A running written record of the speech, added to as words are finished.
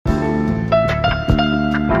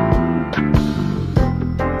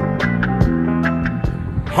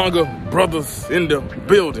Hunger Brothers in the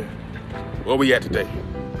building. Where we at today?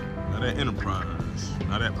 Not at Enterprise,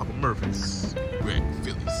 not at Papa Murphy's. We're at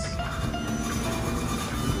Phillies.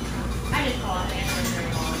 I just call it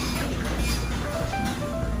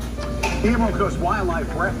Animal Coast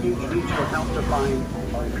Wildlife Refuge needs your help to find.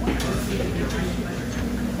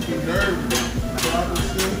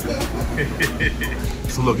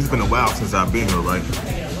 So look, it's been a while since I've been here, right?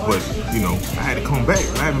 But, you know, I had to come back.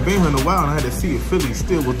 I haven't been here in a while, and I had to see if Philly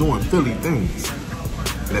still was doing Philly things.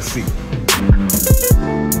 Let's see.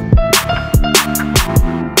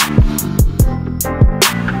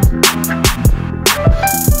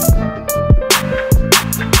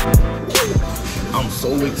 I'm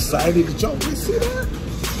so excited. Did y'all really see that?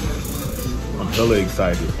 I'm hella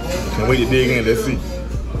excited. Can't wait to dig in. Let's see.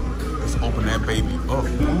 Let's open that baby up.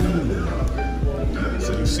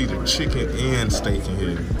 So you see the chicken and steak in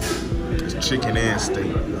here. It's chicken and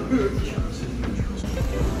steak.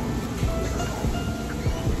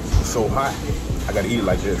 It's so hot. I gotta eat it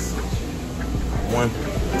like this. 1,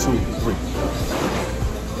 2, 3.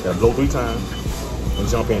 Gotta blow 3 times and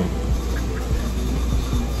jump in.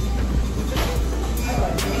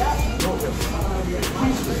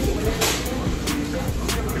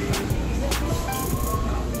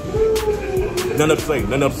 None of the same,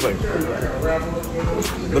 none of the same.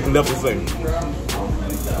 Nothing else the same.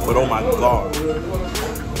 But oh my God.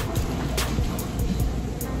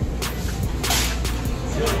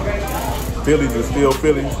 Phillies is still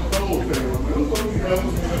Phillies.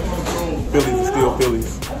 Phillies is still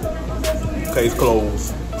Phillies. Case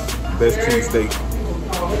closed. Best cheesesteak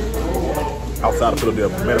outside of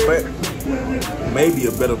Philadelphia. Matter of fact, maybe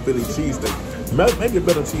a better Philly cheesesteak. Maybe a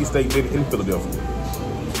better cheesesteak than in Philadelphia.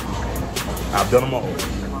 I've done them all.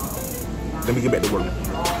 Let me get back to work.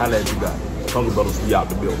 Holla at you guys. Hunger Brothers, we out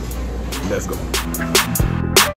the building. Let's go.